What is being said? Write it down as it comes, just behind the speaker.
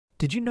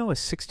Did you know a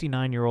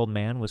 69-year-old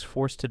man was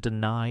forced to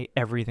deny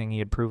everything he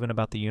had proven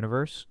about the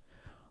universe?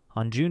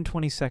 On June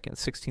 22nd,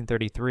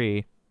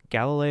 1633,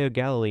 Galileo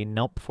Galilei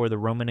knelt before the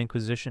Roman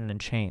Inquisition in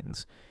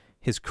chains.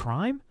 His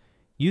crime?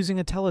 Using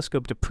a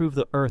telescope to prove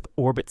the Earth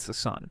orbits the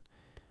sun.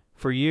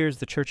 For years,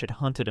 the church had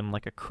hunted him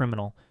like a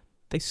criminal.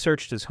 They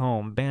searched his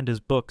home, banned his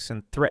books,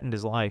 and threatened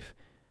his life.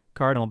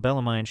 Cardinal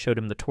Bellarmine showed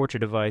him the torture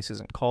devices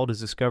and called his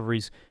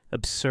discoveries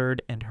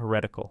absurd and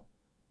heretical.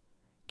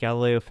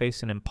 Galileo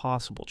faced an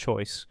impossible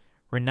choice: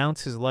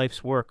 renounce his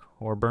life's work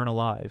or burn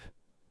alive.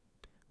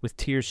 With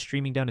tears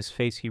streaming down his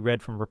face, he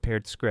read from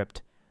prepared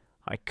script.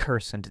 "I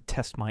curse and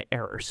detest my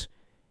errors,"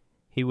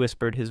 he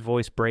whispered, his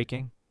voice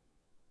breaking.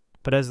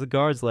 But as the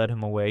guards led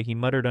him away, he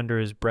muttered under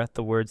his breath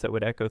the words that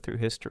would echo through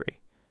history.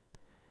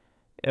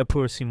 "Et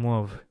pour s'y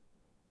mouve."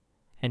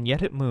 And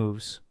yet it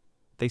moves.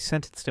 They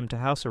sentenced him to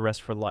house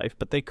arrest for life,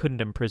 but they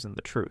couldn't imprison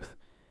the truth.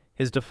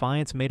 His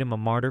defiance made him a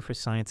martyr for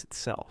science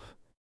itself.